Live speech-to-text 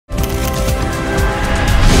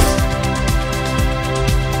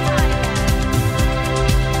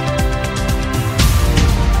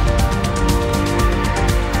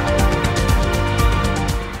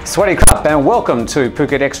Swaddy Krupp and welcome to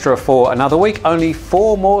Phuket Extra for another week. Only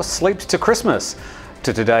 4 more sleeps to Christmas.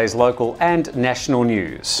 To today's local and national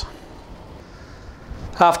news.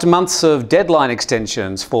 After months of deadline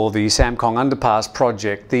extensions for the Samkong Underpass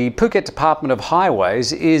project, the Phuket Department of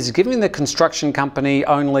Highways is giving the construction company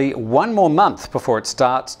only 1 more month before it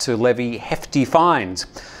starts to levy hefty fines.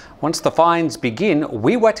 Once the fines begin,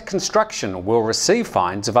 Wewat Construction will receive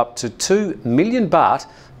fines of up to 2 million baht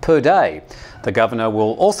per day. The Governor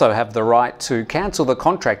will also have the right to cancel the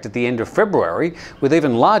contract at the end of February with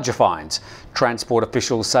even larger fines. Transport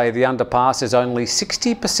officials say the underpass is only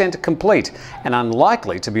 60% complete and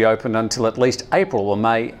unlikely to be opened until at least April or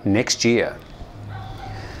May next year.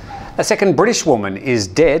 A second British woman is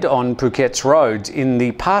dead on Phuket's roads in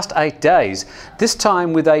the past 8 days, this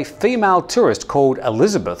time with a female tourist called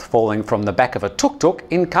Elizabeth falling from the back of a tuk-tuk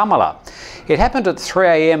in Kamala. It happened at 3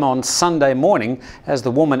 a.m. on Sunday morning as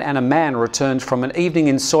the woman and a man returned from an evening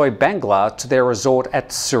in Soi Bangla to their resort at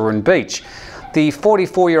Surun Beach. The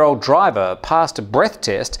 44-year-old driver passed a breath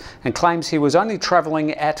test and claims he was only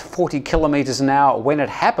travelling at 40 kilometres an hour when it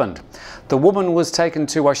happened. The woman was taken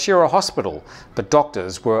to Ashira Hospital, but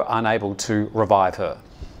doctors were unable to revive her.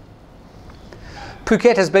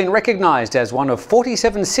 Phuket has been recognised as one of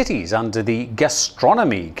 47 cities under the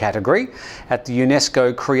gastronomy category at the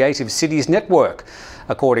UNESCO Creative Cities Network.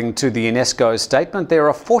 According to the UNESCO statement, there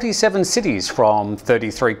are 47 cities from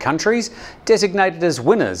 33 countries designated as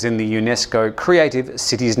winners in the UNESCO Creative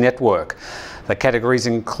Cities Network. The categories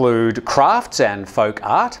include crafts and folk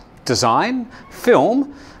art, design,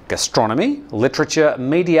 film, gastronomy, literature,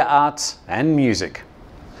 media arts and music.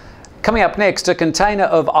 Coming up next, a container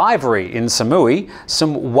of ivory in Samui,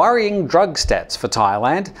 some worrying drug stats for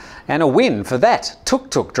Thailand, and a win for that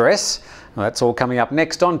tuk-tuk dress. Well, that's all coming up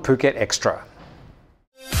next on Phuket Extra.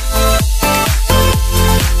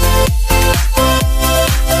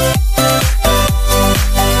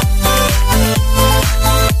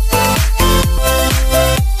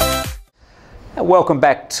 Welcome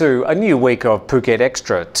back to a new week of Phuket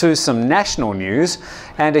Extra, to some national news,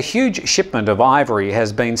 and a huge shipment of ivory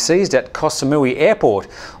has been seized at Koh Samui Airport.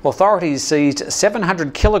 Authorities seized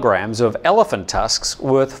 700 kilograms of elephant tusks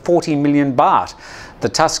worth 40 million baht. The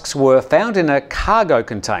tusks were found in a cargo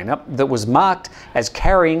container that was marked as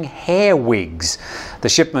carrying hair wigs. The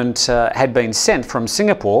shipment had been sent from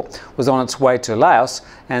Singapore, was on its way to Laos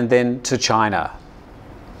and then to China.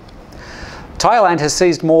 Thailand has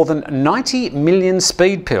seized more than 90 million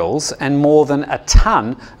speed pills and more than a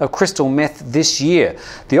tonne of crystal meth this year.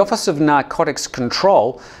 The Office of Narcotics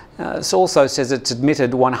Control also says it's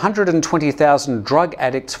admitted 120,000 drug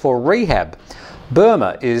addicts for rehab.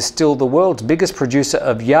 Burma is still the world's biggest producer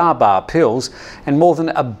of Yaba pills, and more than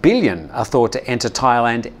 1 billion are thought to enter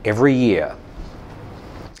Thailand every year.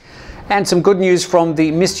 And some good news from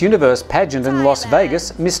the Miss Universe pageant in Las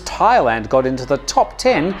Vegas. Miss Thailand got into the top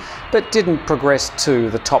 10 but didn't progress to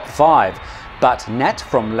the top 5. But Nat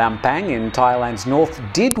from Lampang in Thailand's north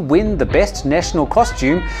did win the best national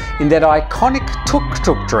costume in that iconic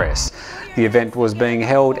tuk-tuk dress. The event was being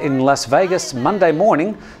held in Las Vegas Monday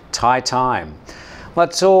morning, Thai time. Well,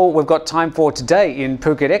 that's all we've got time for today in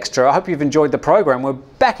Phuket Extra. I hope you've enjoyed the program. We're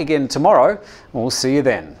back again tomorrow. We'll see you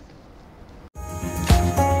then.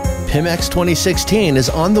 PIMX 2016 is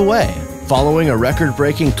on the way. Following a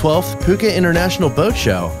record-breaking 12th Phuket International Boat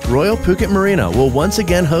Show, Royal Phuket Marina will once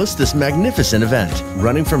again host this magnificent event,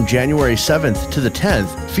 running from January 7th to the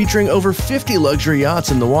 10th, featuring over 50 luxury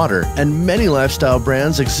yachts in the water and many lifestyle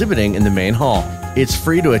brands exhibiting in the main hall. It's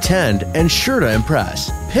free to attend and sure to impress.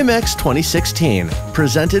 PIMX 2016,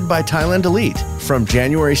 presented by Thailand Elite, from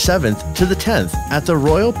January 7th to the 10th at the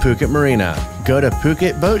Royal Phuket Marina. Go to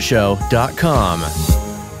PhuketBoatShow.com.